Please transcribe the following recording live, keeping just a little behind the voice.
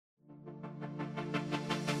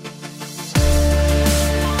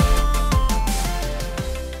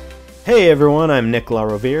Hey everyone, I'm Nick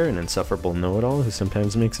LaRovere, an insufferable know-it-all who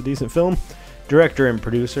sometimes makes a decent film, director and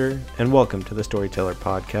producer, and welcome to the Storyteller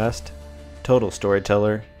Podcast,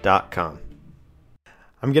 TotalStoryteller.com.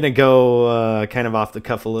 I'm going to go kind of off the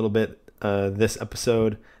cuff a little bit this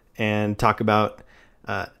episode and talk about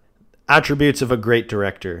attributes of a great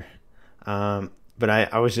director. But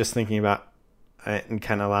I was just thinking about it and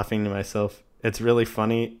kind of laughing to myself. It's really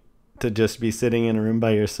funny to just be sitting in a room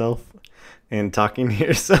by yourself and talking to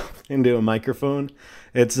yourself into a microphone.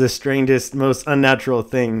 It's the strangest, most unnatural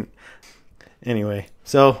thing. Anyway,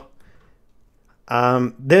 so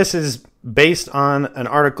this is based on an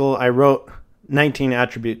article I wrote, 19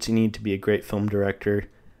 Attributes You Need to Be a Great Film Director.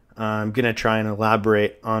 I'm going to try and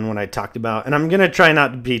elaborate on what I talked about, and I'm going to try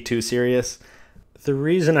not to be too serious. The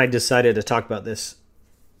reason I decided to talk about this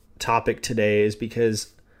topic today is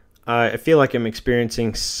because I feel like I'm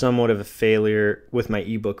experiencing somewhat of a failure with my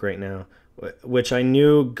ebook right now, which I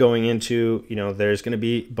knew going into, there's going to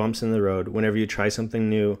be bumps in the road. Whenever you try something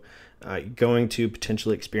new, going to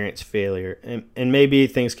potentially experience failure, and maybe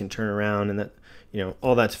things can turn around and that,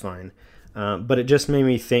 all that's fine. But it just made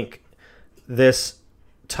me think this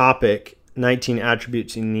topic, 19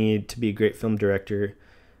 attributes you need to be a great film director,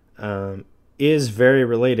 is very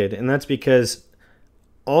related. And that's because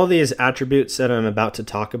all these attributes that I'm about to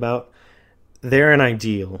talk about, they're an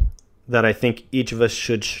ideal that I think each of us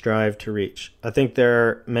should strive to reach. I think there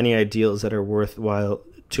are many ideals that are worthwhile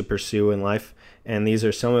to pursue in life, and these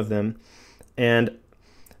are some of them. And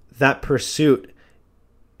that pursuit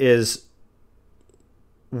is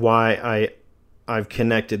why I've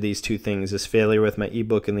connected these two things, this failure with my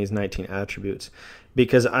ebook and these 19 attributes,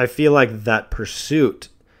 because I feel like that pursuit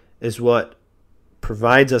is what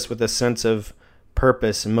provides us with a sense of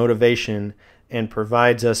purpose and motivation, and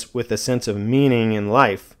provides us with a sense of meaning in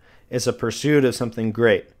life. It's a pursuit of something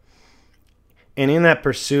great. And in that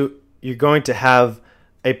pursuit, you're going to have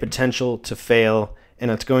a potential to fail, and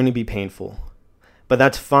it's going to be painful. But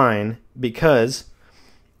that's fine, because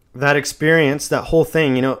that experience, that whole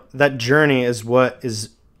thing, that journey is what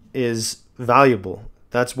is valuable.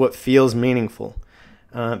 That's what feels meaningful.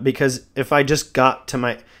 Because if I just got to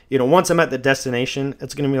my, once I'm at the destination,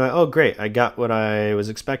 it's going to be like, oh, great, I got what I was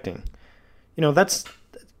expecting.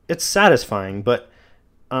 It's satisfying, but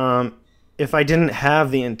if I didn't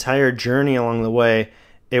have the entire journey along the way,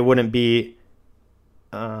 it wouldn't be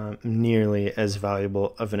nearly as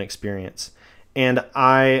valuable of an experience. And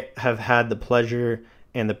I have had the pleasure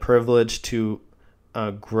and the privilege to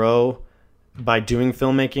grow by doing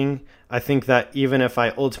filmmaking. I think that even if I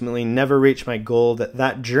ultimately never reach my goal,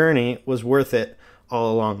 that journey was worth it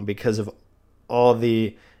all along, because of all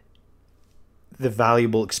the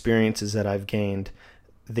valuable experiences that I've gained,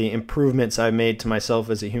 the improvements I've made to myself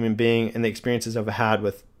as a human being, and the experiences I've had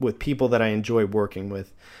with people that I enjoy working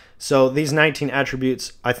with. So these 19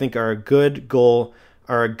 attributes, I think, are a good goal,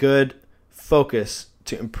 are a good focus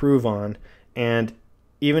to improve on. And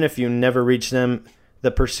even if you never reach them,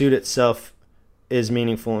 the pursuit itself is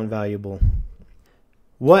meaningful and valuable.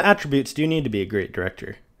 What attributes do you need to be a great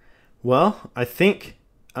director? Well, I think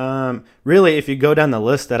really, if you go down the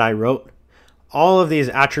list that I wrote, all of these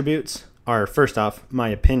attributes are, first off, my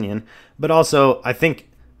opinion, but also I think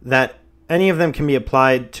that any of them can be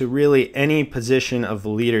applied to really any position of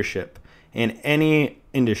leadership in any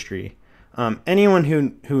industry. Anyone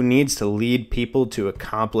who needs to lead people to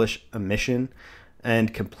accomplish a mission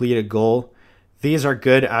and complete a goal, these are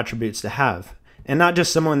good attributes to have. And not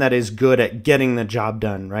just someone that is good at getting the job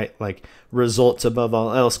done, right? Like results above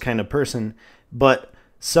all else kind of person, but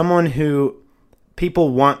someone who people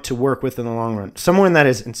want to work with in the long run. Someone that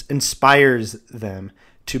inspires them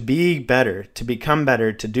to be better, to become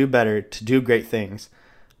better, to do great things.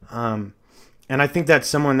 And I think that's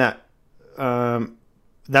someone that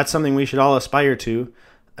that's something we should all aspire to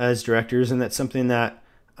as directors, and that's something that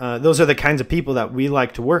those are the kinds of people that we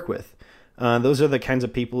like to work with. Those are the kinds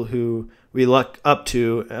of people who we look up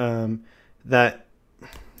to that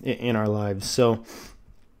in our lives. So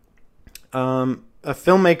a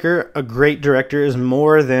filmmaker, a great director, is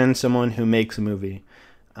more than someone who makes a movie.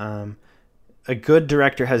 A good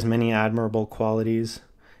director has many admirable qualities,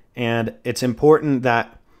 and it's important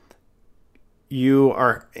that you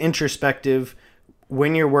are introspective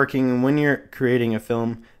when you're working and when you're creating a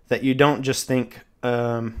film, that you don't just think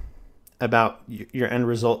about your end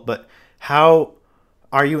result, but how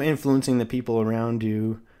are you influencing the people around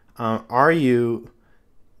you? Are you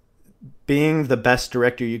being the best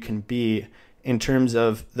director you can be in terms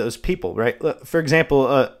of those people, right? For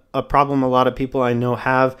example, a problem a lot of people I know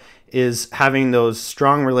have is having those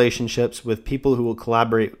strong relationships with people who will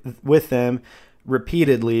collaborate with them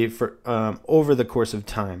repeatedly for over the course of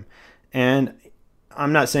time. And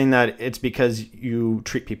I'm not saying that it's because you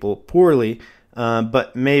treat people poorly,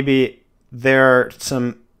 but maybe there are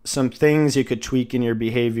some things you could tweak in your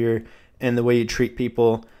behavior and the way you treat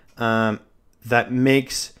people that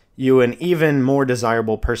makes you an even more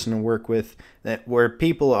desirable person to work with, that where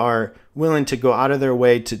people are willing to go out of their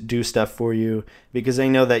way to do stuff for you because they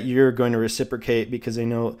know that you're going to reciprocate, because they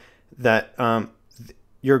know that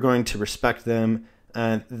you're going to respect them,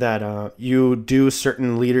 that you do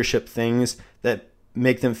certain leadership things that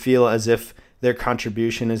make them feel as if their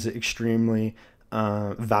contribution is extremely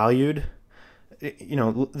valued.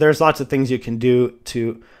 There's lots of things you can do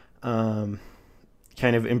to kind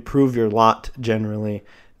of improve your lot generally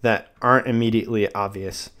that aren't immediately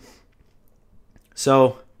obvious.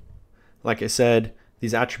 So, like I said,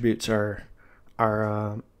 these attributes are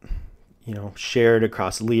shared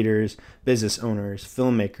across leaders, business owners,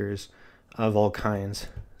 filmmakers of all kinds.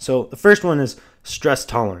 So the first one is stress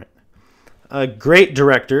tolerant. A great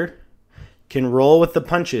director can roll with the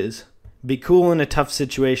punches, be cool in a tough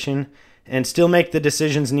situation, and still make the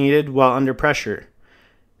decisions needed while under pressure.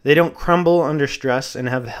 They don't crumble under stress and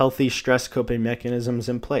have healthy stress coping mechanisms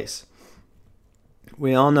in place.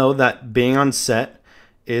 We all know that being on set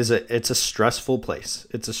it's a stressful place.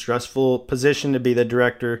 It's a stressful position to be the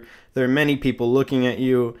director. There are many people looking at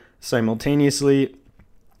you simultaneously,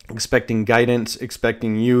 expecting guidance,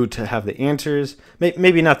 expecting you to have the answers.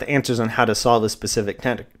 Maybe not the answers on how to solve a specific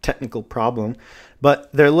technical problem, but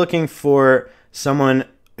they're looking for someone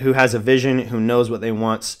who has a vision, who knows what they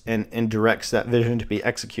want, and directs that vision to be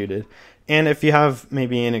executed. And if you have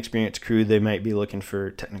maybe an experienced crew, they might be looking for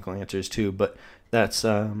technical answers too, but that's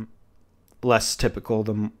less typical.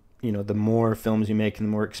 The more films you make and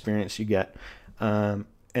the more experience you get, and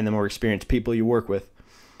the more experienced people you work with.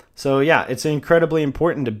 So yeah, it's incredibly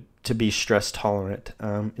important to be stress tolerant,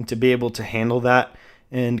 and to be able to handle that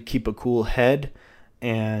and keep a cool head,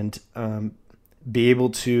 and be able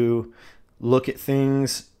to look at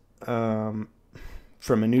things from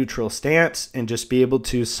a neutral stance and just be able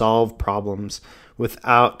to solve problems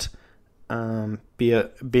without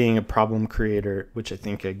being a problem creator, which I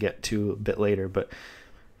think I get to a bit later. But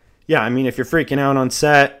yeah, I mean, if you're freaking out on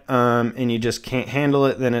set and you just can't handle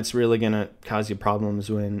it, then it's really going to cause you problems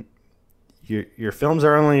when your films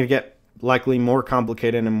are only going to get likely more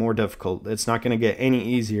complicated and more difficult. It's not going to get any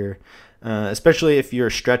easier, especially if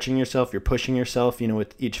you're stretching yourself, you're pushing yourself,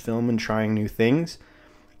 with each film and trying new things.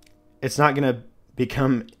 It's not going to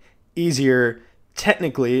become easier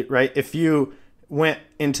technically, right? If you went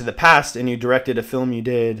into the past and you directed a film you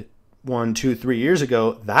did 1, 2, 3 years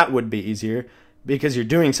ago, that would be easier because you're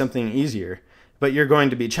doing something easier, but you're going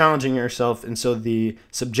to be challenging yourself, and so the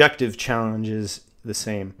subjective challenge is the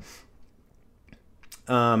same.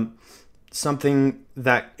 Something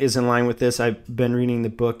that is in line with this, I've been reading the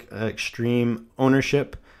book Extreme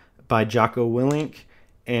Ownership by Jocko Willink,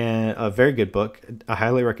 and a very good book. I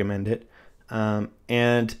highly recommend it.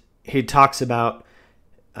 And he talks about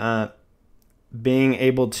being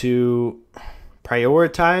able to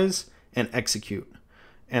prioritize and execute.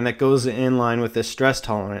 And that goes in line with this stress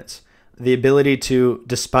tolerance. The ability to,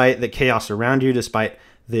 despite the chaos around you, despite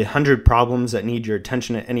the 100 problems that need your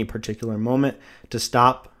attention at any particular moment, to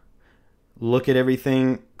stop, look at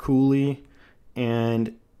everything coolly,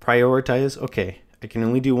 and prioritize. Okay, I can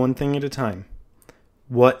only do one thing at a time.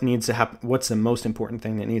 What needs to happen? What's the most important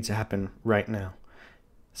thing that needs to happen right now?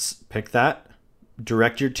 Pick that.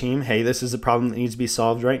 Direct your team. Hey, this is a problem that needs to be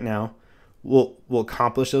solved right now. We'll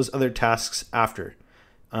accomplish those other tasks after,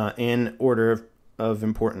 in order of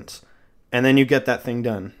importance. And then you get that thing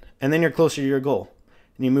done. And then you're closer to your goal.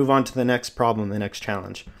 And you move on to the next problem, the next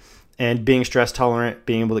challenge. And being stress tolerant,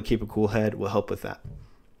 being able to keep a cool head will help with that.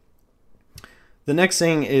 The next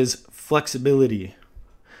thing is flexibility.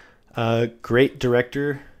 A great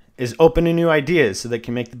director is open to new ideas so they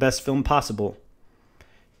can make the best film possible.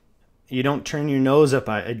 You don't turn your nose up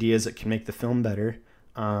at ideas that can make the film better.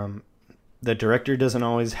 The director doesn't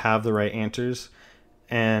always have the right answers,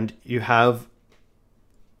 and you have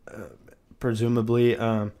presumably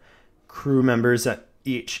crew members that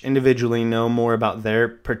each individually know more about their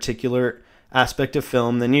particular aspect of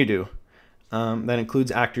film than you do. That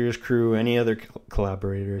includes actors, crew, any other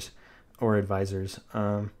collaborators or advisors.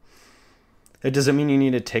 It doesn't mean you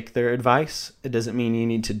need to take their advice. It doesn't mean you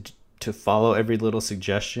need to follow every little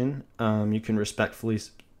suggestion. You can respectfully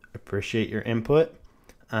appreciate your input,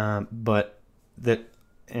 I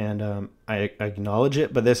acknowledge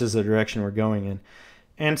it, but this is the direction we're going in.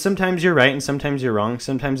 And sometimes you're right and sometimes you're wrong.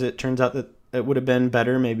 Sometimes it turns out that it would have been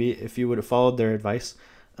better maybe if you would have followed their advice.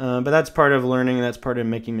 But that's part of learning, that's part of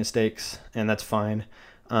making mistakes, and that's fine.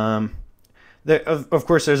 Of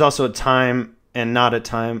course, there's also a time and not a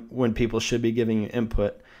time when people should be giving you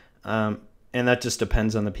input. And that just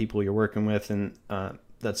depends on the people you're working with, and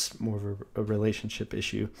that's more of a relationship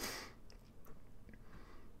issue.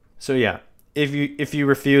 So yeah, if you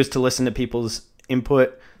refuse to listen to people's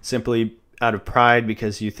input simply out of pride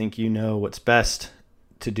because you think you know what's best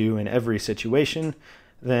to do in every situation,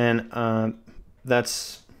 then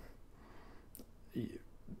that's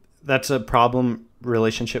a problem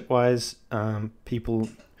relationship-wise. People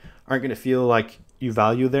aren't going to feel like you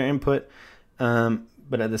value their input,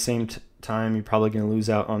 but at the same time, you're probably going to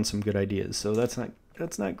lose out on some good ideas. So that's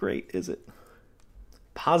not great, is it?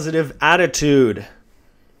 Positive attitude.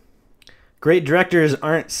 Great directors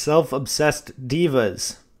aren't self-obsessed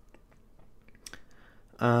divas.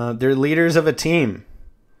 They're leaders of a team.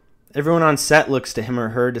 Everyone on set looks to him or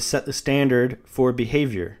her to set the standard for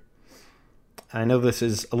behavior. I know this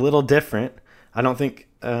is a little different. I don't think,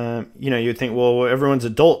 you'd think, well, everyone's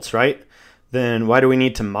adults, right? Then why do we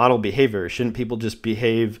need to model behavior? Shouldn't people just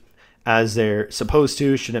behave as they're supposed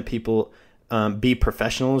to? Shouldn't people be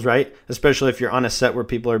professionals, right? Especially if you're on a set where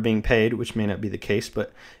people are being paid, which may not be the case,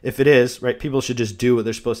 but if it is, right, people should just do what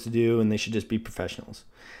they're supposed to do and they should just be professionals.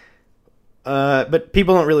 But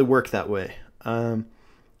people don't really work that way.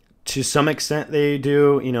 To some extent they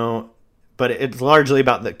do, but it's largely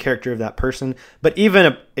about the character of that person. But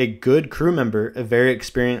even a good crew member, a very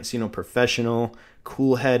experienced, professional,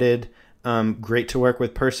 cool-headed, great to work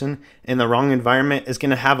with person in the wrong environment is going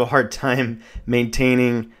to have a hard time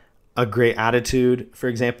maintaining a great attitude, for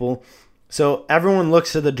example. So everyone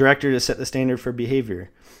looks to the director to set the standard for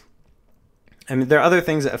behavior. I mean, there are other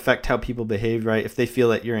things that affect how people behave, right? If they feel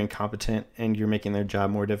that you're incompetent and you're making their job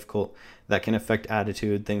more difficult, that can affect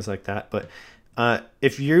attitude, things like that. But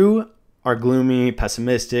if you are gloomy,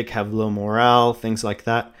 pessimistic, have low morale, things like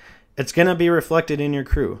that, it's going to be reflected in your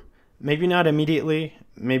crew. Maybe not immediately.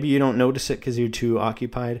 Maybe you don't notice it because you're too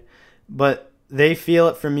occupied. But they feel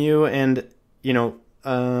it from you, and,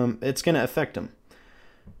 it's going to affect them.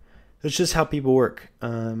 It's just how people work.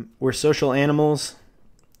 We're social animals.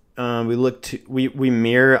 We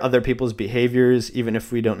mirror other people's behaviors, even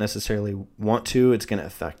if we don't necessarily want to. It's going to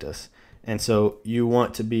affect us, and so you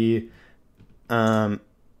want to be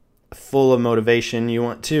full of motivation. You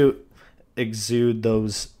want to exude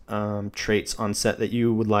those traits on set that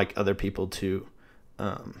you would like other people to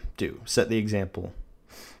do. Set the example.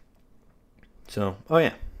 So,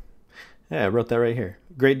 I wrote that right here.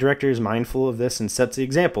 Great director is mindful of this and sets the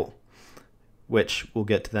example, which we'll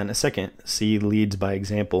get to that in a second. See, leads by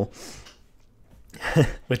example,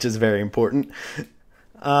 which is very important.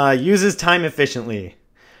 Uses time efficiently.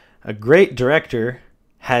 A great director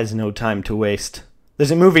has no time to waste.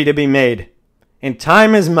 There's a movie to be made, and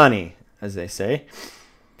time is money, as they say.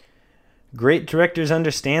 Great directors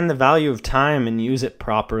understand the value of time and use it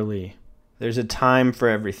properly. There's a time for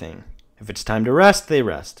everything. If it's time to rest, they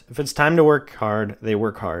rest. If it's time to work hard, they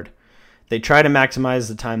work hard. They try to maximize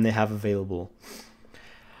the time they have available.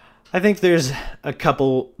 I think there's a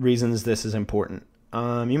couple reasons this is important.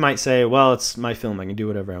 You might say, well, it's my film. I can do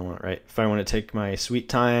whatever I want, right? If I want to take my sweet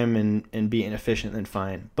time and be inefficient, then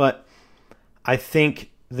fine. But I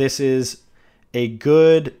think this is a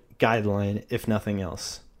good guideline, if nothing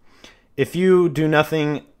else. If you do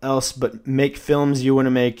nothing else but make films you want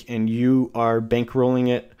to make and you are bankrolling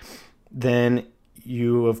it, then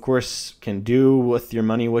you, of course, can do with your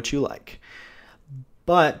money what you like.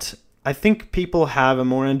 But I think people have a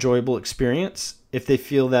more enjoyable experience if they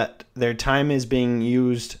feel that their time is being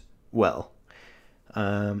used well.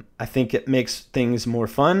 I think it makes things more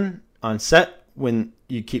fun on set when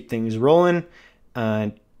you keep things rolling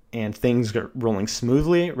and things are rolling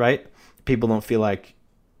smoothly, right? People don't feel like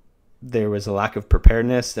there was a lack of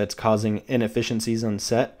preparedness that's causing inefficiencies on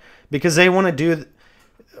set because they want to do,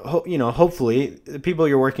 hopefully the people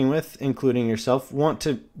you're working with, including yourself, want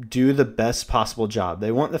to do the best possible job.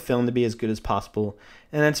 They want the film to be as good as possible.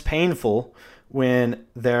 And it's painful when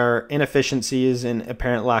there are inefficiencies and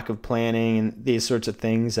apparent lack of planning and these sorts of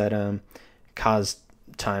things that cause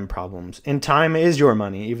time problems. And time is your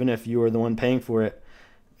money, even if you are the one paying for it.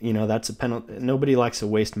 That's a penalty. Nobody likes to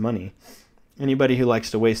waste money. Anybody who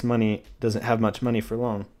likes to waste money doesn't have much money for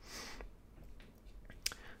long.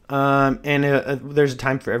 There's a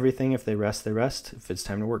time for everything. If they rest, they rest. If it's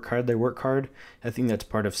time to work hard, they work hard. I think that's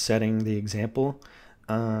part of setting the example.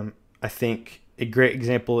 I think a great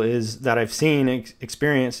example is that I've seen,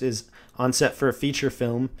 experienced, is on set for a feature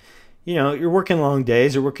film. You're working long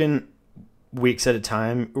days. You're working weeks at a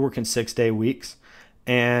time. You're working 6-day weeks.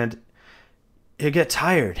 And you get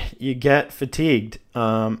tired. You get fatigued.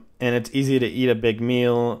 And it's easy to eat a big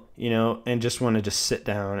meal, and just want to just sit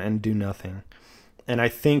down and do nothing. And I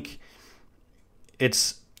think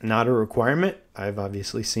it's not a requirement. I've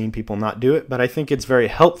obviously seen people not do it, but I think it's very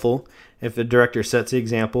helpful if the director sets the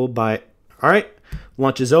example by, all right,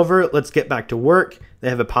 lunch is over, let's get back to work. They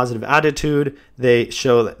have a positive attitude. They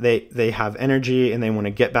show that they have energy and they want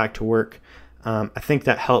to get back to work. I think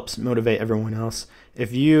that helps motivate everyone else.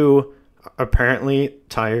 If you are apparently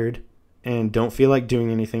tired and don't feel like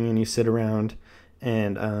doing anything and you sit around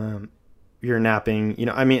and you're napping,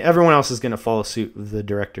 everyone else is going to follow suit with the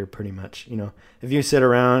director pretty much. If you sit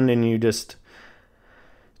around and you just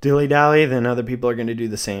dilly-dally, then other people are going to do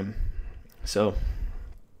the same. So,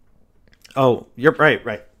 you're right.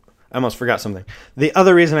 I almost forgot something. The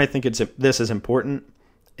other reason I think this is important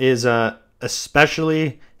is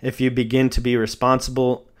especially if you begin to be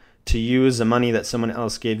responsible to use the money that someone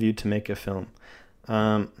else gave you to make a film.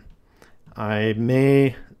 I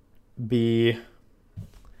may be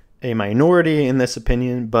a minority in this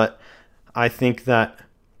opinion, but I think that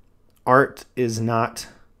art is not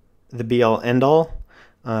the be-all, end-all.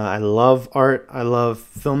 I love art. I love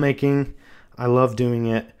filmmaking. I love doing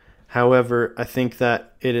it. However, I think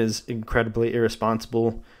that it is incredibly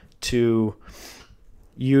irresponsible to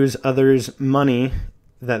use others' money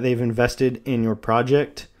that they've invested in your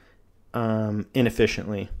project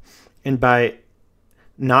inefficiently. And by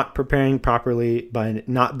not preparing properly, by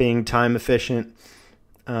not being time efficient,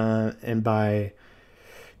 and by,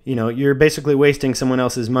 you're basically wasting someone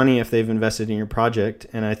else's money if they've invested in your project.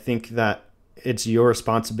 And I think that it's your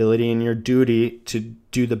responsibility and your duty to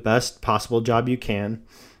do the best possible job you can,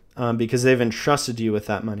 because they've entrusted you with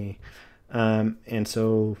that money. And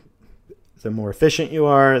so the more efficient you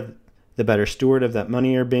are, the better steward of that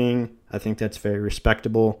money you're being. I think that's very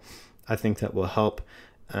respectable. I think that will help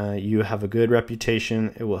you have a good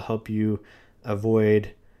reputation. It will help you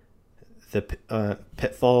avoid the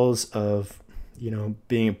pitfalls of,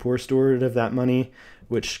 being a poor steward of that money,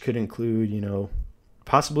 which could include,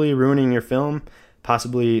 possibly ruining your film,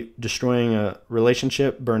 possibly destroying a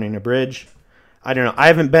relationship, burning a bridge. I don't know. I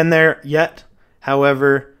haven't been there yet.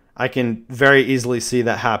 However, I can very easily see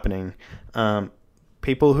that happening.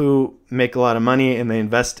 People who make a lot of money and they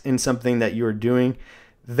invest in something that you're doing,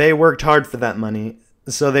 they worked hard for that money,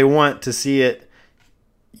 so they want to see it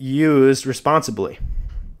used responsibly.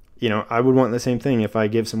 I would want the same thing if I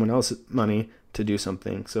give someone else money to do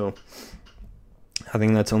something. So I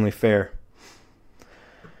think that's only fair.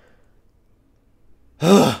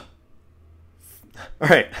 All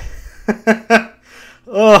right.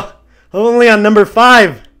 Only on number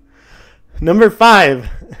 5. Number 5.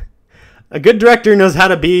 A good director knows how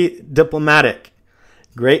to be diplomatic.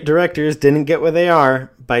 Great directors didn't get where they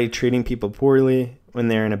are by treating people poorly when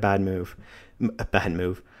they're in a bad mood.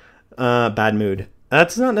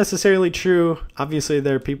 That's not necessarily true. Obviously,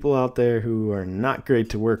 there are people out there who are not great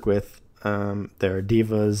to work with. There are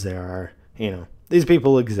divas. There are, these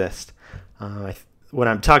people exist. What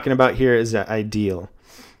I'm talking about here is the ideal.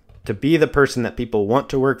 To be the person that people want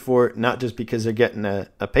to work for, not just because they're getting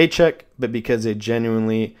a paycheck, but because they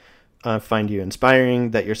genuinely find you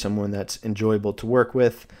inspiring, that you're someone that's enjoyable to work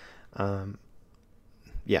with.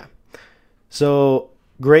 So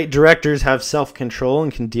great directors have self-control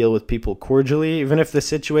and can deal with people cordially, even if the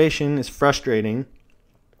situation is frustrating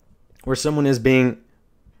or someone is being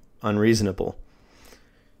unreasonable.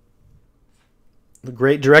 The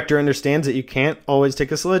great director understands that you can't always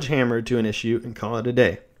take a sledgehammer to an issue and call it a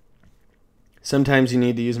day. Sometimes you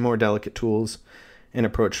need to use more delicate tools and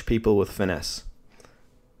approach people with finesse.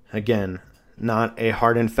 Again, not a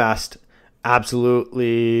hard and fast,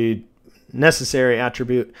 absolutely necessary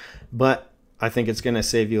attribute, but I think it's going to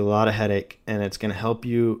save you a lot of headache and it's going to help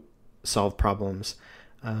you solve problems.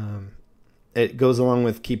 It goes along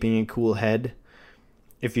with keeping a cool head.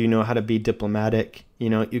 If you know how to be diplomatic,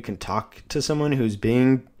 you can talk to someone who's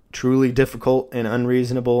being truly difficult and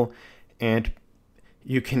unreasonable, and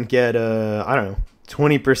you can get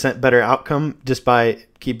 20% better outcome just by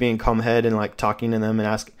keeping a calm head and talking to them and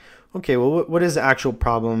asking, okay, well, what is the actual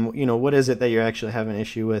problem? What is it that you're actually having an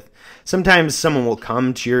issue with? Sometimes someone will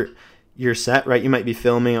come to your set, right? You might be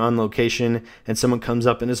filming on location and someone comes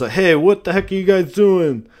up and is like, hey, what the heck are you guys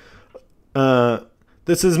doing?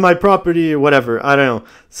 This is my property or whatever. I don't know.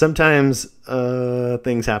 Sometimes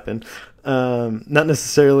things happen. Not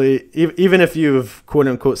necessarily, even if you've quote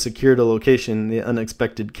unquote secured a location, the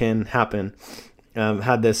unexpected can happen.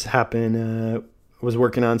 Had this happen, was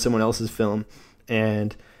working on someone else's film,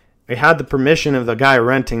 and I had the permission of the guy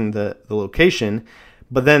renting the location,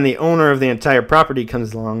 but then the owner of the entire property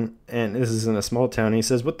comes along, and this is in a small town. He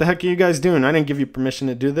says, what the heck are you guys doing? I didn't give you permission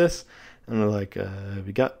to do this. And we're like,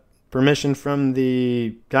 we got permission from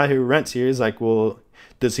the guy who rents here. He's like, well,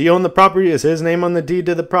 Does he own the property? Is his name on the deed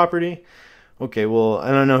to the property? Okay, well,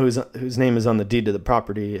 I don't know whose name is on the deed to the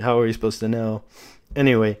property. How are you supposed to know?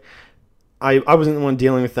 Anyway, I wasn't the one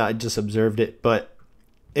dealing with that. I just observed it. But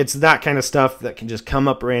it's that kind of stuff that can just come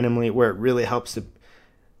up randomly where it really helps to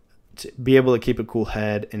be able to keep a cool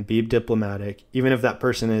head and be diplomatic, even if that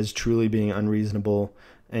person is truly being unreasonable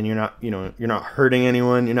and you're not hurting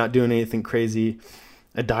anyone, you're not doing anything crazy,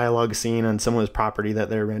 a dialogue scene on someone's property that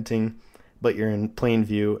they're renting, but you're in plain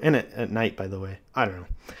view, and at night, by the way. I don't know.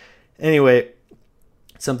 Anyway,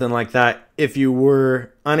 something like that. If you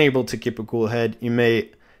were unable to keep a cool head, you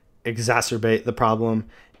may exacerbate the problem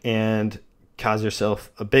and cause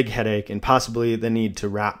yourself a big headache and possibly the need to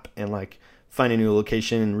wrap and find a new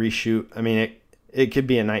location and reshoot. I mean, it could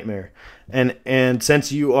be a nightmare. And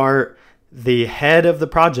since you are the head of the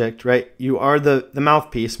project, right? You are the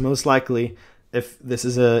mouthpiece, most likely, if this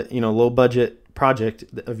is a low budget project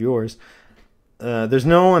of yours. There's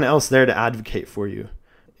no one else there to advocate for you.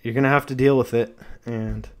 You're gonna have to deal with it,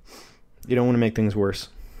 and you don't want to make things worse.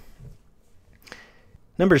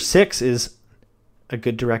 Number 6 is a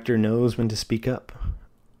good director knows when to speak up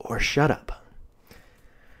or shut up.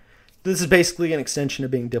 This is basically an extension of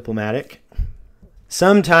being diplomatic.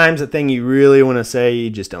 Sometimes the thing you really want to say, you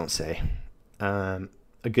just don't say. A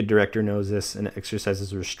good director knows this and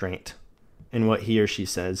exercises restraint in what he or she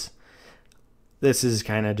says. This is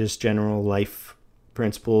kind of just general life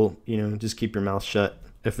principle. Just keep your mouth shut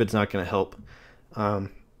if it's not going to help.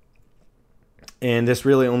 And this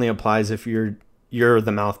really only applies if you're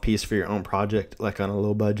the mouthpiece for your own project, like on a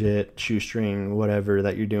low budget, shoestring, whatever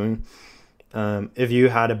that you're doing. If you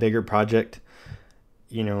had a bigger project,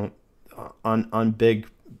 on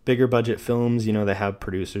bigger budget films, they have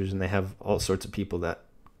producers and they have all sorts of people that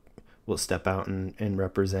will step out and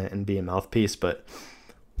represent and be a mouthpiece. But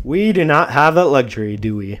we do not have that luxury,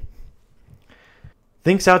 do we?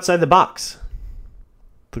 Thinks outside the box.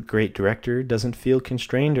 The great director doesn't feel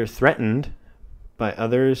constrained or threatened by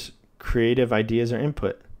others' creative ideas or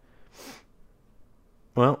input.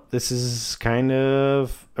 Well, this is kind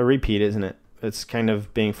of a repeat, isn't it? It's kind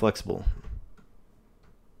of being flexible.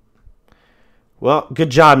 Well, good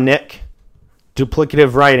job, Nick.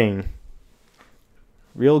 Duplicative writing.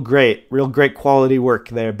 Real great quality work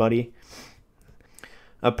there, buddy.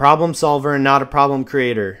 A problem solver and not a problem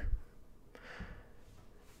creator.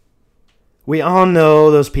 We all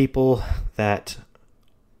know those people that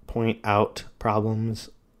point out problems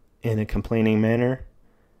in a complaining manner,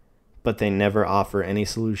 but they never offer any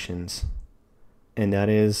solutions. And that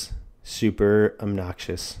is super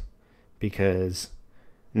obnoxious, because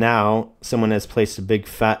now someone has placed a big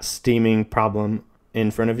fat steaming problem in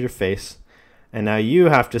front of your face, and now you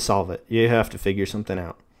have to solve it. You have to figure something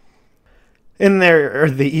out. And there are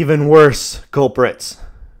the even worse culprits.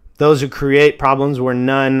 Those who create problems where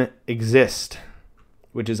none exist,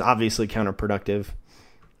 which is obviously counterproductive.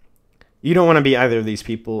 You don't want to be either of these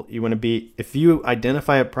people. You want to be, if you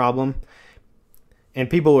identify a problem,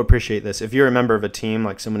 and people will appreciate this. If you're a member of a team,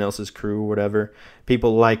 like someone else's crew or whatever,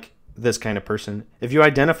 people like this kind of person. If you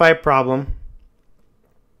identify a problem,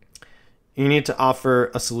 you need to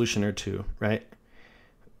offer a solution or two, right?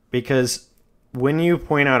 Because when you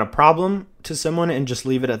point out a problem to someone and just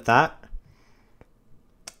leave it at that,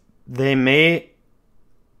 they may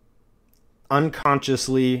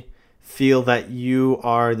unconsciously feel that you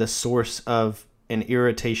are the source of an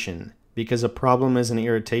irritation, because a problem is an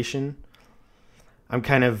irritation. I'm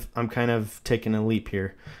kind of taking a leap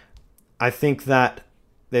here. I think that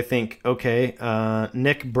they think, okay,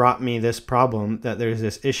 Nick brought me this problem, that there's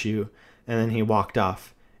this issue, and then he walked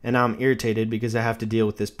off. And now I'm irritated because I have to deal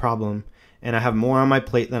with this problem, and I have more on my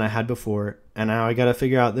plate than I had before, and now I got to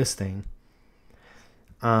figure out this thing.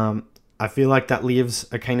 I feel like that leaves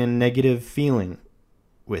a kind of negative feeling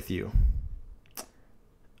with you.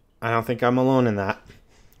 I don't think I'm alone in that.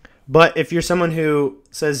 But if you're someone who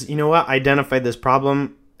says, you know what, I identified this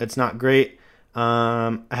problem, it's not great.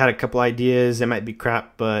 I had a couple ideas, it might be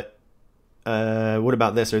crap, but what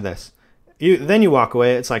about this or this? Then you walk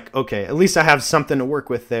away. It's like, okay, at least I have something to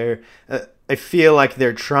work with there. I feel like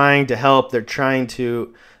they're trying to help. They're trying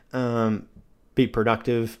to be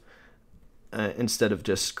productive instead of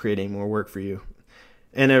just creating more work for you.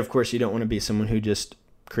 And of course, you don't want to be someone who just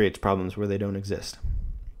creates problems where they don't exist.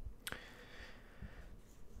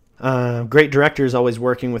 Great director is always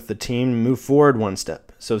working with the team to move forward one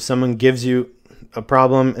step. So if someone gives you a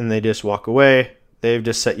problem and they just walk away, they've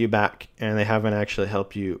just set you back and they haven't actually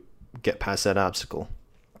helped you get past that obstacle.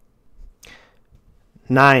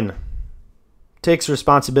 9, takes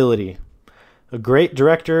responsibility. A great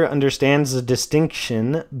director understands the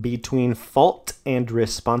distinction between fault and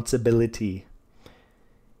responsibility.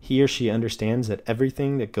 he or she understands that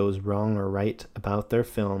everything that goes wrong or right about their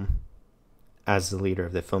film, as the leader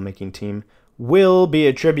of the filmmaking team, will be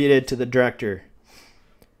attributed to the director.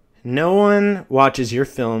 No one watches your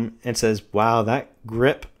film and says, wow, that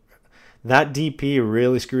grip, that DP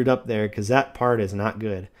really screwed up there because that part is not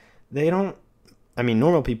good. They don't, I mean,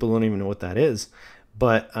 normal people don't even know what that is.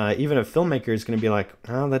 But even a filmmaker is going to be like,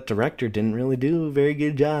 oh, that director didn't really do a very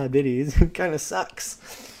good job, did he? It kind of sucks.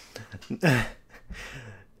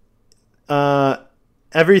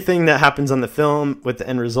 Everything that happens on the film with the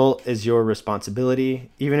end result is your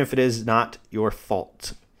responsibility, even if it is not your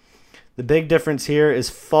fault. The big difference here is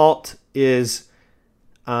fault is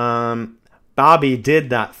Bobby did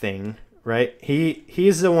that thing, right?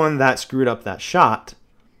 He's the one that screwed up that shot.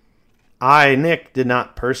 Nick, did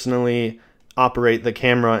not personally operate the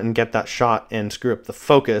camera and get that shot and screw up the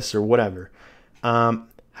focus or whatever.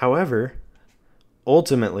 However,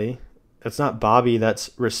 ultimately, it's not Bobby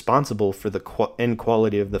that's responsible for the end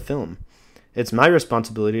quality of the film. It's my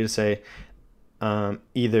responsibility to say,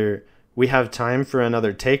 either we have time for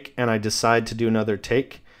another take and I decide to do another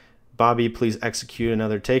take. Bobby, please execute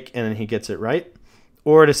another take, and then he gets it right.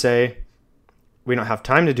 Or to say, we don't have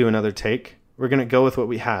time to do another take. We're going to go with what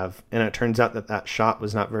we have. And it turns out that that shot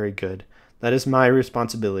was not very good. That is my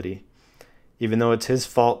responsibility. Even though it's his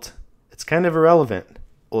fault, it's kind of irrelevant,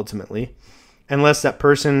 ultimately. Unless that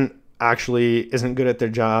person actually isn't good at their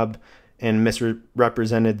job and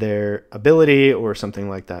misrepresented their ability or something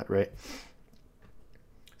like that, right?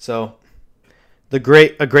 So a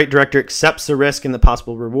great director accepts the risk and the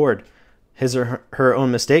possible reward, his or her own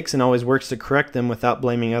mistakes, and always works to correct them without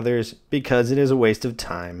blaming others, because it is a waste of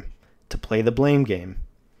time to play the blame game.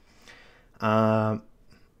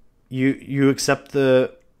 You accept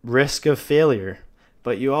the risk of failure,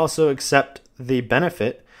 but you also accept the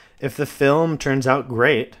benefit. If the film turns out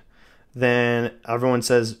great, then everyone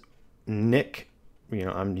says, Nick,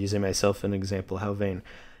 I'm using myself as an example, how vain.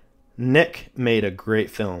 Nick made a great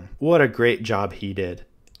film. What a great job he did.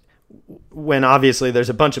 When obviously there's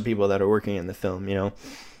a bunch of people that are working in the film,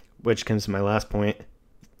 which comes to my last point.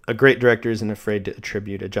 A great director isn't afraid to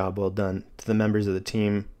attribute a job well done to the members of the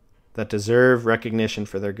team that deserve recognition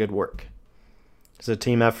for their good work. It's a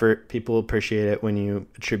team effort. People appreciate it when you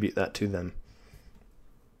attribute that to them.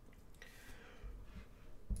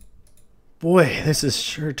 Boy, this is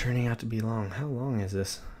sure turning out to be long. How long is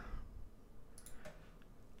this?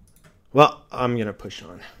 Well, I'm going to push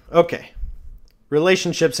on. Okay.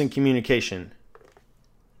 Relationships and communication.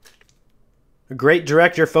 A great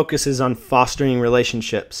director focuses on fostering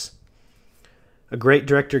relationships. A great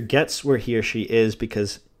director gets where he or she is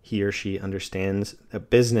because he or she understands that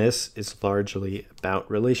business is largely about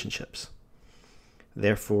relationships.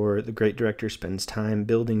 Therefore, the great director spends time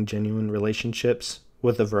building genuine relationships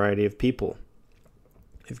with a variety of people.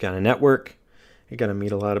 You've got to network, you got to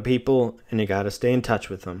meet a lot of people, and you got to stay in touch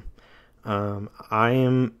with them. I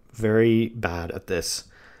am very bad at this,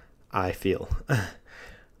 I feel.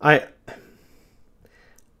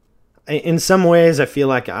 In some ways, I feel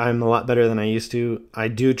like I'm a lot better than I used to. I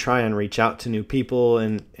do try and reach out to new people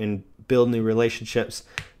and build new relationships,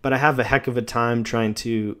 but I have a heck of a time trying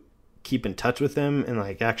to keep in touch with them and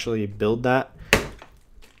actually build that.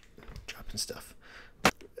 Dropping stuff.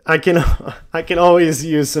 I can always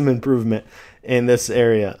use some improvement in this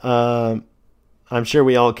area. I'm sure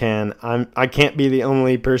we all can. I can't be the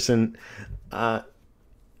only person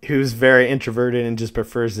who's very introverted and just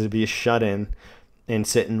prefers to be shut in and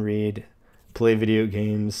sit and read, play video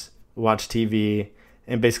games, watch TV,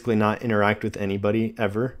 and basically not interact with anybody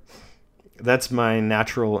ever. That's my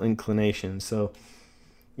natural inclination. So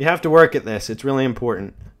you have to work at this. It's really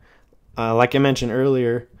important. Like I mentioned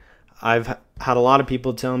earlier, I've had a lot of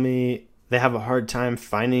people tell me they have a hard time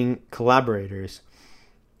finding collaborators.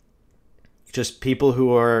 Just people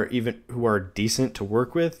who are decent to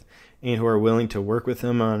work with and who are willing to work with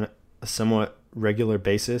them on a somewhat regular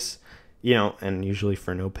basis, and usually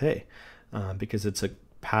for no pay, because it's a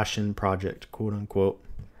passion project, quote unquote.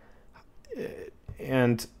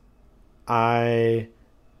 And I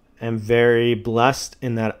am very blessed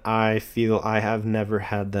in that I feel I have never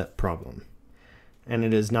had that problem. And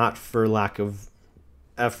it is not for lack of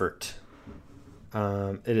effort.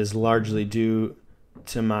 It is largely due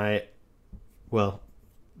to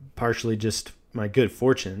partially just my good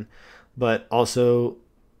fortune, but also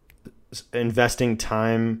investing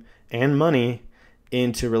time and money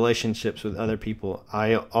into relationships with other people.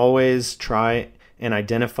 I always try and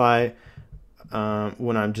identify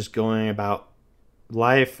when I'm just going about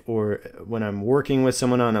life or when I'm working with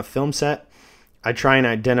someone on a film set, I try and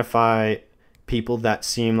identify people that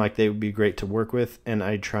seem like they would be great to work with, and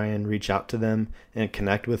I try and reach out to them and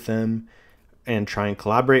connect with them and try and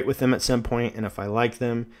collaborate with them at some point. And if I like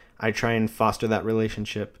them, I try and foster that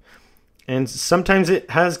relationship. And sometimes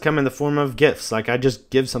it has come in the form of gifts. Like I just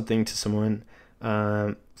give something to someone,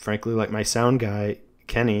 frankly, like my sound guy,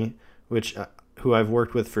 Kenny, who I've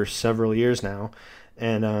worked with for several years now.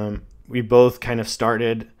 And we both kind of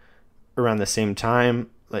started around the same time.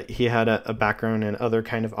 Like he had a background in other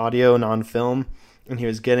kind of audio, non-film, and he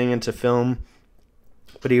was getting into film,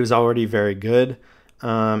 but he was already very good.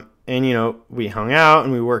 And, you know, we hung out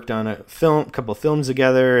and we worked on a couple films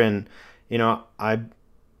together. And, you know, I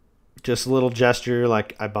just a little gesture,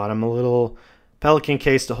 like I bought him a little Pelican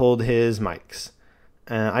case to hold his mics.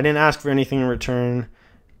 I didn't ask for anything in return.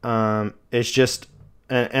 It's just,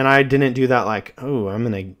 and I didn't do that like, oh, I'm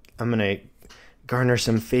going to garner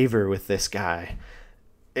some favor with this guy.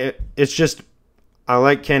 It's just, I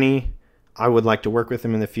like Kenny. I would like to work with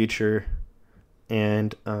him in the future.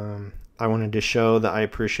 And, I wanted to show that I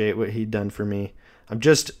appreciate what he'd done for me. I'm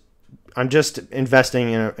just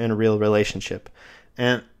investing in a real relationship.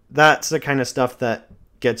 And that's the kind of stuff that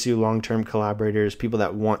gets you long-term collaborators, people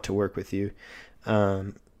that want to work with you.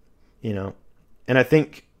 You know, and I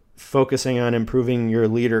think focusing on improving your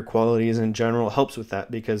leader qualities in general helps with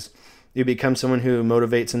that, because you become someone who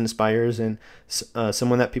motivates and inspires, and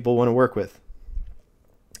someone that people want to work with.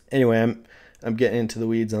 Anyway, I'm getting into the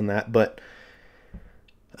weeds on that, but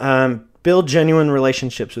build genuine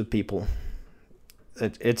relationships with people.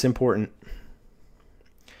 It's important.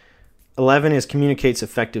 11 is communicates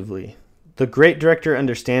effectively. The great director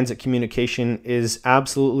understands that communication is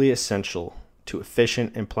absolutely essential to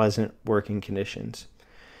efficient and pleasant working conditions.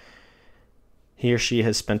 He or she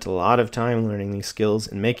has spent a lot of time learning these skills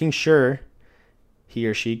and making sure he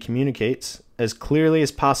or she communicates as clearly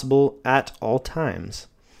as possible at all times.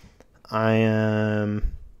 I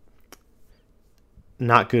am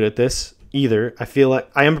not good at this either. I feel like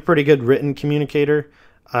I am a pretty good written communicator.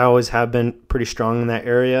 I always have been pretty strong in that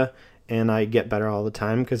area, and I get better all the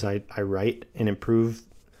time because I write and improve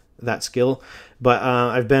that skill. But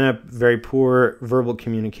I've been a very poor verbal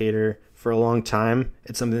communicator for a long time.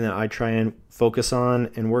 It's something that I try and focus on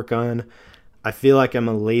and work on. I feel like I'm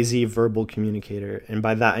a lazy verbal communicator, and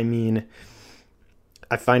by that I mean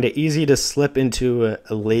I find it easy to slip into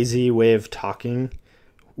a lazy way of talking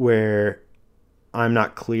where I'm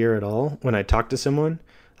not clear at all when I talk to someone.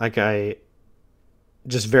 Like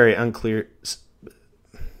just very unclear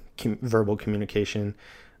verbal communication,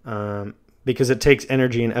 because it takes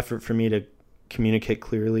energy and effort for me to communicate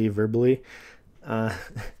clearly verbally.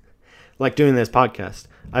 Like doing this podcast,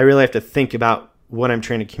 I really have to think about what I'm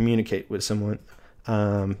trying to communicate with someone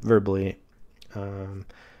verbally. And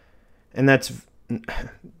that's,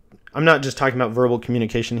 I'm not just talking about verbal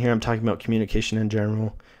communication here. I'm talking about communication in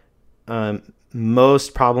general.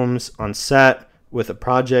 Most problems on set, with a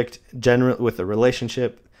project, with a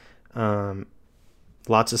relationship,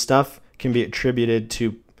 lots of stuff can be attributed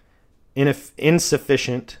to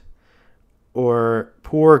insufficient or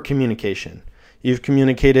poor communication. You've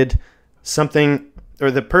communicated something,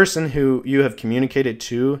 or the person who you have communicated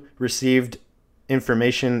to received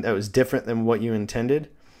information that was different than what you intended,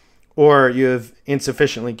 or you have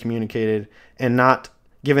insufficiently communicated and not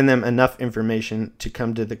given them enough information to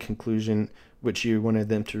come to the conclusion which you wanted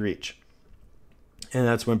them to reach. And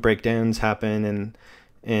that's when breakdowns happen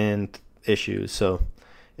and issues. So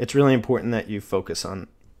it's really important that you focus on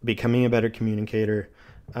becoming a better communicator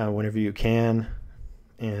whenever you can,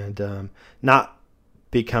 and not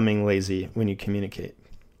becoming lazy when you communicate.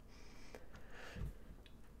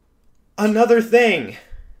 Another thing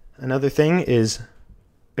is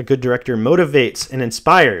a good director motivates and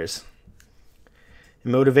inspires. It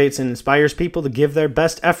motivates and inspires people to give their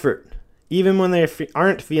best effort, even when they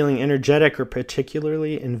aren't feeling energetic or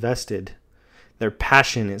particularly invested. Their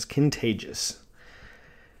passion is contagious.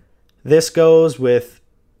 This goes with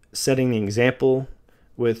setting the example,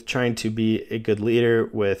 with trying to be a good leader,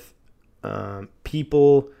 with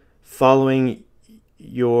people following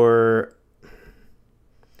your,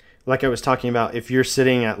 like I was talking about, if you're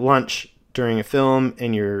sitting at lunch during a film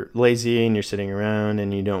and you're lazy and you're sitting around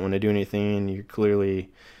and you don't want to do anything and you're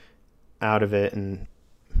clearly out of it and,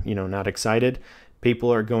 you know, not excited,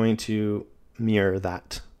 people are going to mirror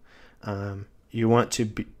that. You want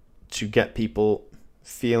to get people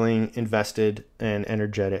feeling invested and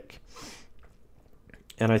energetic.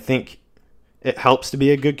 And I think it helps to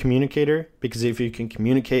be a good communicator, because if you can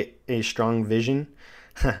communicate a strong vision,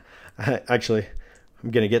 actually,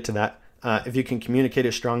 I'm going to get to that. If you can communicate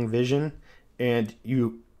a strong vision and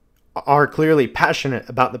you are clearly passionate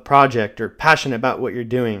about the project or passionate about what you're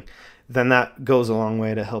doing, then that goes a long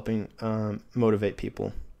way to helping motivate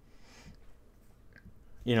people.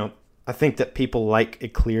 I think that people like a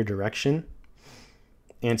clear direction.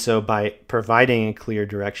 And so by providing a clear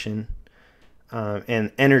direction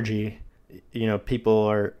and energy,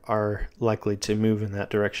 people are likely to move in that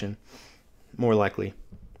direction, more likely.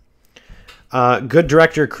 Good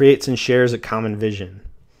director creates and shares a common vision.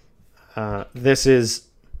 This is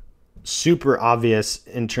super obvious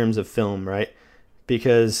in terms of film, right?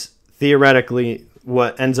 Because theoretically,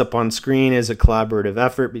 what ends up on screen is a collaborative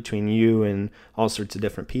effort between you and all sorts of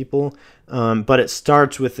different people. But it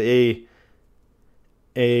starts with a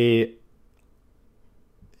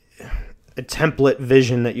template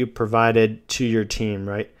vision that you provided to your team,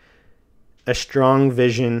 right? A strong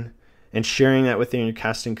vision, and sharing that within your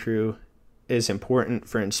cast and crew is important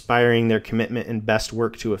for inspiring their commitment and best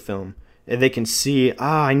work to a film. And they can see,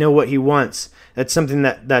 I know what he wants. That's something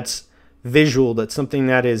that's visual. That's something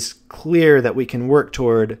that is clear that we can work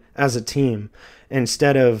toward as a team,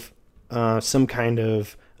 instead of some kind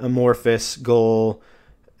of amorphous goal.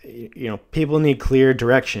 People need clear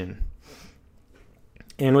direction.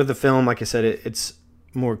 And with the film, like I said, it's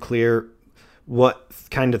more clear what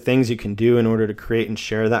kind of things you can do in order to create and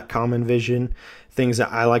share that common vision. Things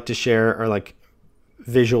that I like to share are like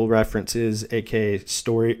visual references, aka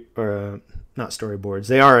not storyboards.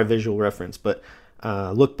 They are a visual reference, but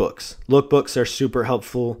lookbooks. Lookbooks are super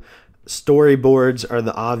helpful. Storyboards are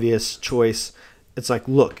the obvious choice. It's like,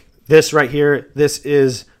 look, this right here, this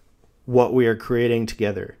is what we are creating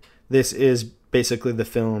together. This is basically the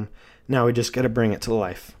film. Now we just got to bring it to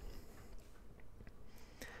life.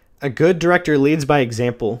 A good director leads by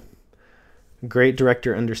example. A great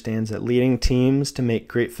director understands that leading teams to make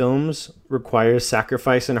great films requires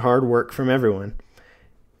sacrifice and hard work from everyone.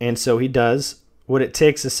 And so he does what it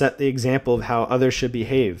takes to set the example of how others should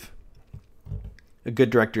behave. A good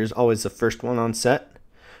director is always the first one on set,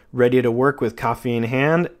 ready to work with coffee in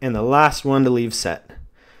hand, and the last one to leave set.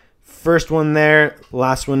 First one there,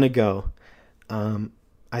 last one to go.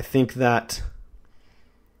 I think that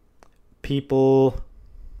people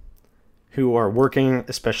who are working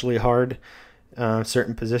especially hard,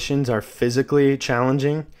 certain positions are physically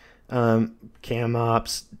challenging. Cam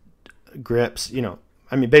ops, grips,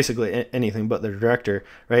 basically anything but the director,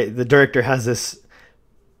 right? The director has this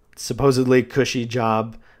supposedly cushy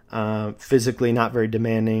job, physically not very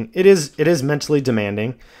demanding. It is mentally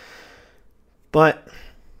demanding, but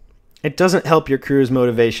it doesn't help your crew's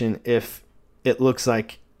motivation if it looks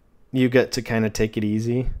like you get to kind of take it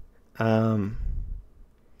easy. And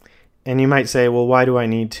you might say, well, why do I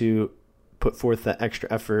need to put forth that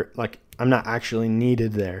extra effort? Like, I'm not actually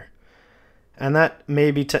needed there. And that may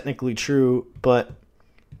be technically true, but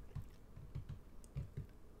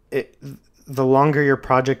the longer your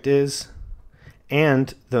project is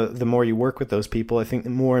and the more you work with those people, I think the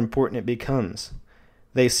more important it becomes.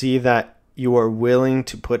 They see that you are willing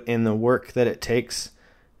to put in the work that it takes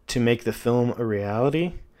to make the film a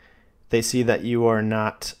reality. They see that you are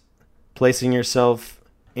not placing yourself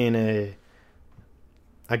in a,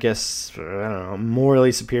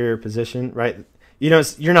 morally superior position, right?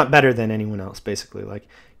 You're not better than anyone else, basically. Like,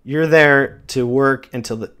 you're there to work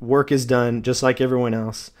until the work is done, just like everyone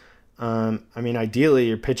else. Ideally,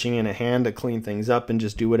 you're pitching in a hand to clean things up and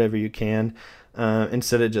just do whatever you can,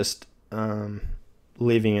 instead of just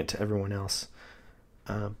leaving it to everyone else,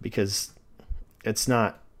 because it's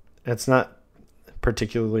not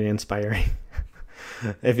particularly inspiring.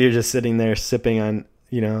 If you're just sitting there sipping on,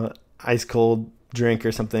 ice cold drink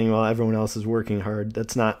or something while everyone else is working hard,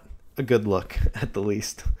 that's not a good look, at the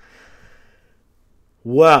least.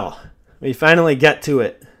 Well, we finally get to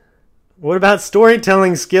it. What about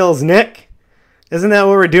storytelling skills, Nick? Isn't that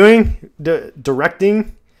what we're doing?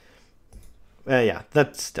 Directing? Yeah,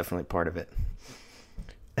 that's definitely part of it.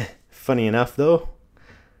 Funny enough, though,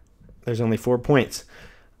 there's only 4 points.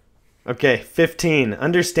 Okay, 15.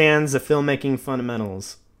 Understands the filmmaking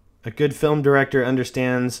fundamentals. A good film director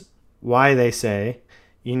understands why they say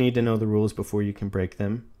you need to know the rules before you can break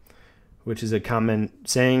them, which is a common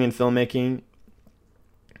saying in filmmaking.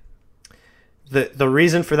 The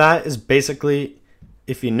reason for that is basically,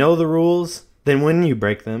 if you know the rules, then when you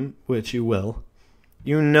break them, which you will,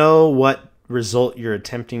 you know what result you're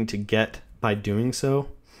attempting to get by doing so.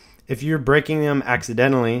 If you're breaking them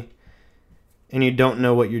accidentally and you don't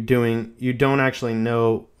know what you're doing, you don't actually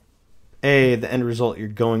know, the end result you're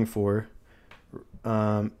going for.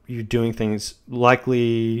 You're doing things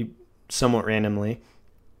likely somewhat randomly,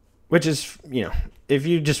 which is, if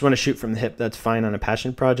you just want to shoot from the hip, that's fine on a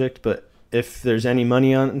passion project. But if there's any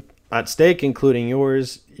money at stake, including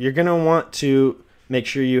yours, you're going to want to Make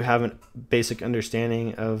sure you have a basic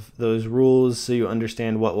understanding of those rules so you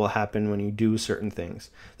understand what will happen when you do certain things.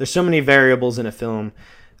 There's so many variables in a film.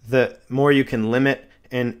 The more you can limit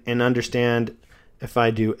and understand, if I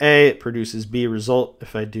do A, it produces B result.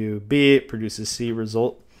 If I do B, it produces C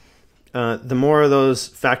result. The more of those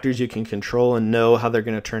factors you can control and know how they're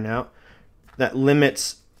going to turn out, that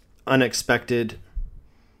limits unexpected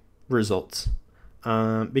results.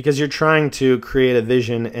 Because you're trying to create a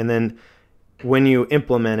vision, and then when you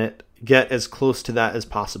implement it, get as close to that as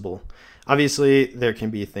possible. Obviously, there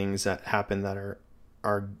can be things that happen that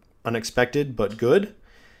are unexpected but good,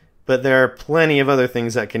 but there are plenty of other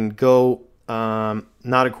things that can go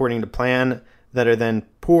not according to plan that are then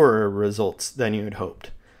poorer results than you had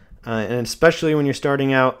hoped. And especially when you're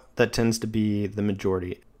starting out, that tends to be the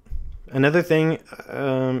majority. Another thing,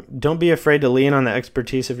 don't be afraid to lean on the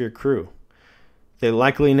expertise of your crew. They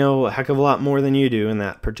likely know a heck of a lot more than you do in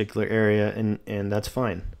that particular area, and that's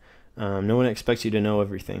fine. No one expects you to know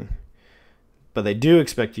everything. But they do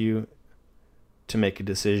expect you to make a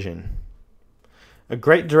decision. A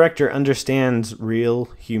great director understands real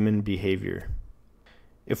human behavior.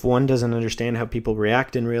 If one doesn't understand how people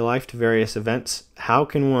react in real life to various events, how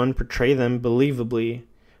can one portray them believably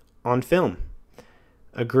on film?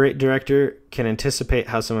 A great director can anticipate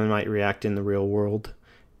how someone might react in the real world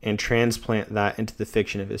and transplant that into the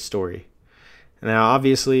fiction of his story. Now,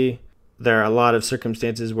 obviously, there are a lot of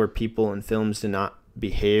circumstances where people in films do not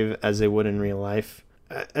behave as they would in real life.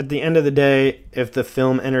 At the end of the day, if the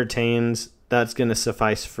film entertains, that's going to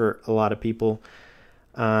suffice for a lot of people.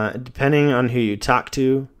 Depending on who you talk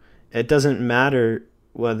to, it doesn't matter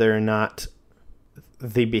whether or not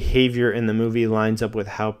the behavior in the movie lines up with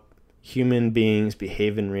how human beings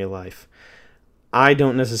behave in real life. I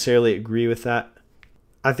don't necessarily agree with that.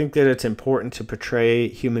 I think that it's important to portray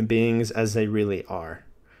human beings as they really are.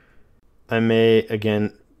 I may,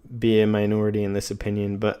 again, be a minority in this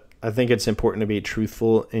opinion, but I think it's important to be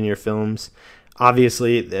truthful in your films.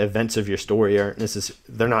 Obviously, the events of your story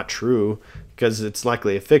they're not true because it's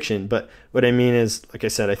likely a fiction. But what I mean is, like I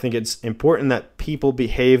said, I think it's important that people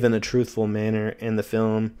behave in a truthful manner in the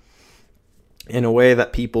film in a way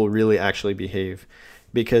that people really actually behave,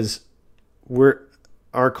 because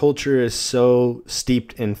our culture is so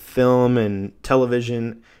steeped in film and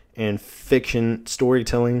television and fiction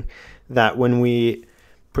storytelling that when we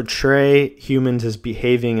portray humans as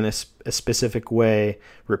behaving in a specific way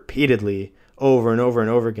repeatedly over and over and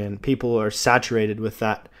over again, people are saturated with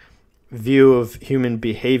that view of human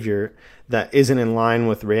behavior that isn't in line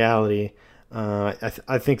with reality.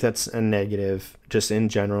 I think that's a negative just in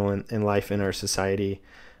general in life in our society.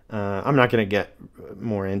 I'm not going to get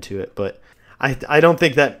more into it, but I don't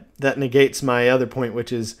think that negates my other point,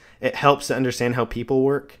 which is it helps to understand how people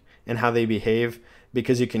work and how they behave,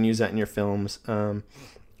 because you can use that in your films.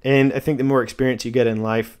 And I think the more experience you get in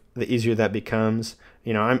life, the easier that becomes.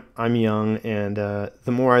 You know, I'm young, and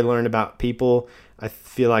the more I learn about people, I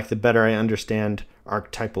feel like the better I understand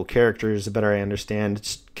archetypal characters, the better I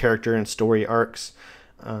understand character and story arcs,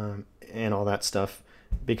 and all that stuff.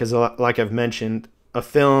 Because like I've mentioned, a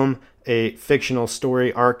film, a fictional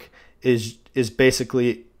story arc is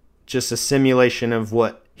basically just a simulation of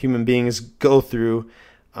what human beings go through,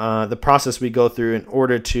 the process we go through in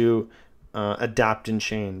order to adapt and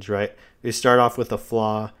change, right? We start off with a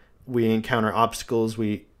flaw, we encounter obstacles,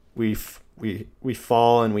 we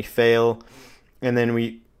fall and we fail, and then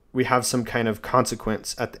we have some kind of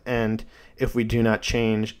consequence at the end if we do not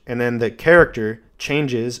change, and then the character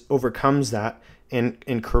changes, overcomes that,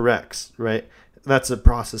 and corrects, right? That's a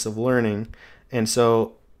process of learning, and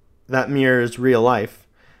so that mirrors real life,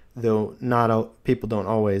 though people don't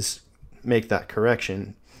always make that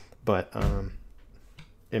correction, but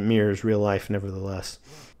it mirrors real life nevertheless.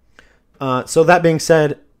 So that being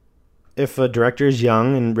said, if a director is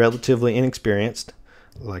young and relatively inexperienced,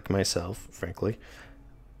 like myself, frankly,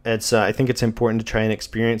 I think it's important to try and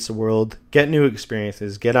experience the world, get new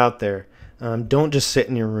experiences, get out there. Don't just sit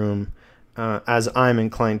in your room, as I'm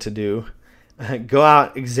inclined to do. Go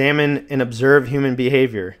out, examine and observe human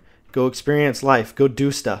behavior. Go experience life. Go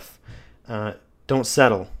do stuff. Don't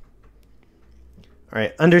settle. All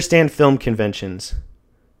right, understand film conventions.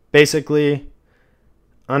 Basically,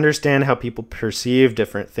 understand how people perceive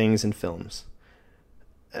different things in films.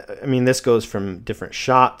 I mean, this goes from different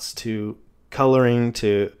shots to coloring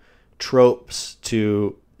to tropes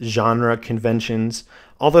to genre conventions,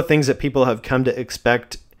 all the things that people have come to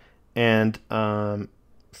expect and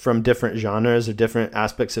from different genres or different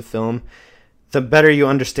aspects of film. The better you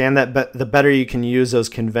understand that, the better you can use those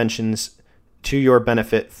conventions to your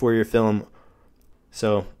benefit for your film.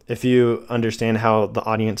 So if you understand how the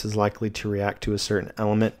audience is likely to react to a certain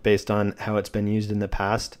element based on how it's been used in the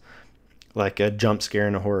past, like a jump scare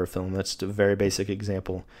in a horror film, that's a very basic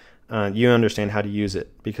example. You understand how to use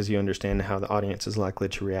it because you understand how the audience is likely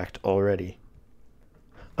to react already.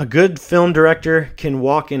 A good film director can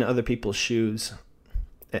walk in other people's shoes.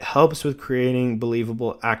 It helps with creating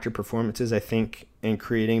believable actor performances, I think, and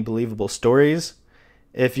creating believable stories.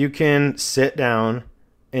 If you can sit down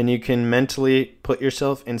and you can mentally put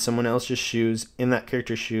yourself in someone else's shoes, in that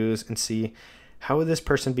character's shoes, and see how would this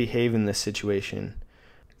person behave in this situation.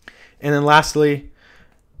 And then lastly,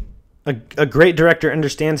 a great director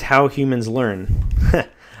understands how humans learn.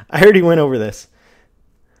 I already went over this.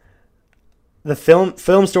 The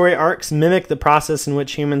film story arcs mimic the process in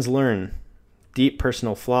which humans learn. Deep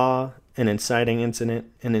personal flaw, an inciting incident,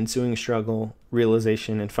 an ensuing struggle,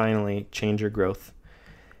 realization, and finally, change or growth.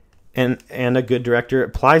 And a good director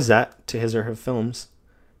applies that to his or her films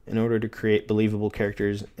in order to create believable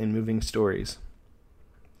characters and moving stories.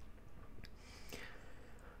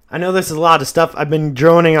 I know this is a lot of stuff. I've been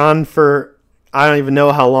droning on for I don't even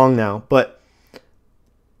know how long now, but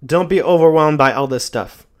don't be overwhelmed by all this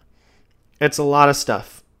stuff. It's a lot of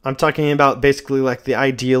stuff. I'm talking about basically like the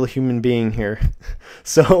ideal human being here.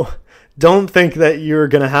 So don't think that you're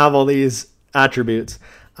going to have all these attributes.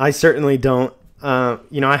 I certainly don't.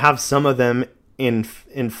 I have some of them in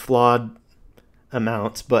flawed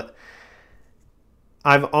amounts, but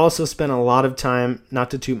I've also spent a lot of time, not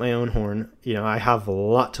to toot my own horn, I have a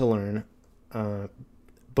lot to learn,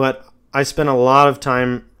 but I spent a lot of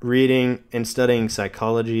time reading and studying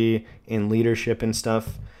psychology and leadership and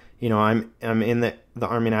stuff. I'm in the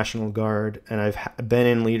Army National Guard, and I've been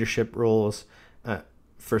in leadership roles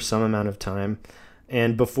for some amount of time.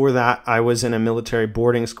 And before that, I was in a military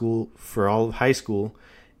boarding school for all of high school,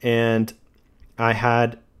 and I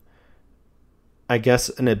had, I guess,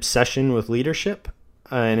 an obsession with leadership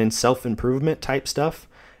and in self-improvement type stuff.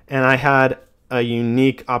 And I had a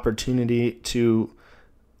unique opportunity to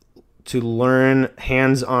learn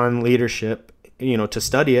hands-on leadership, to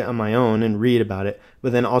study it on my own and read about it,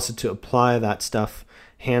 but then also to apply that stuff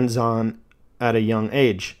hands-on at a young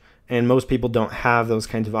age. And most people don't have those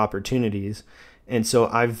kinds of opportunities. And so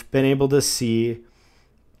I've been able to see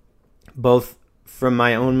both from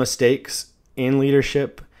my own mistakes in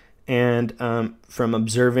leadership and from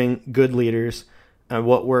observing good leaders,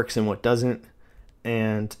 what works and what doesn't.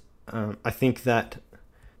 And I think that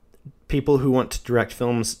people who want to direct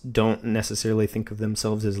films don't necessarily think of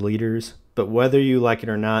themselves as leaders, but whether you like it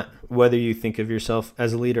or not, whether you think of yourself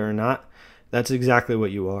as a leader or not, that's exactly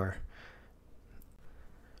what you are.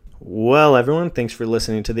 Well, everyone, thanks for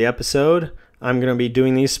listening to the episode. I'm going to be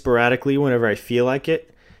doing these sporadically whenever I feel like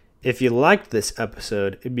it. If you liked this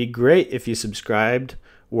episode, it'd be great if you subscribed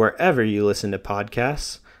wherever you listen to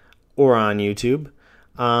podcasts or on YouTube.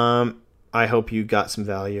 I hope you got some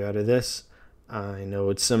value out of this. I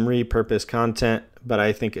know it's some repurposed content, but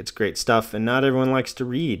I think it's great stuff, and not everyone likes to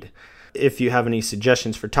read. If you have any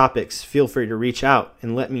suggestions for topics, feel free to reach out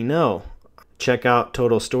and let me know. Check out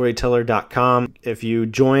TotalStoryteller.com. If you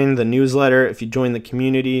join the newsletter, if you join the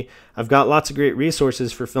community, I've got lots of great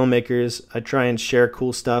resources for filmmakers. I try and share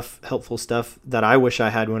cool stuff, helpful stuff that I wish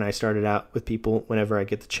I had when I started out with people whenever I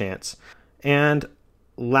get the chance. And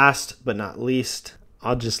last but not least,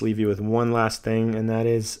 I'll just leave you with one last thing, and that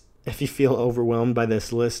is, if you feel overwhelmed by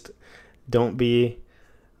this list, don't be.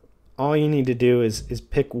 All you need to do is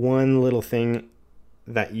pick one little thing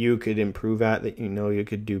that you could improve at, that you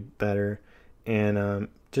could do better. And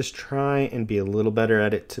just try and be a little better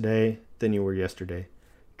at it today than you were yesterday.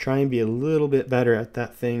 Try and be a little bit better at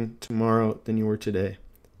that thing tomorrow than you were today.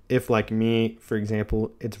 If, like me, for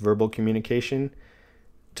example, it's verbal communication,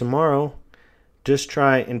 tomorrow, just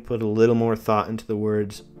try and put a little more thought into the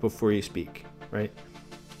words before you speak, right?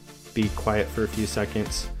 Be quiet for a few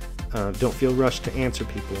seconds. Don't feel rushed to answer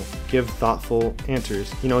people. Give thoughtful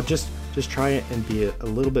answers. Just try it and be a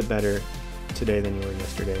little bit better today than you were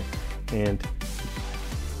yesterday. And,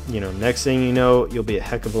 next thing you know, you'll be a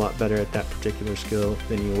heck of a lot better at that particular skill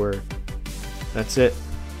than you were. That's it.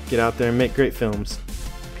 Get out there and make great films.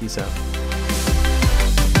 Peace out.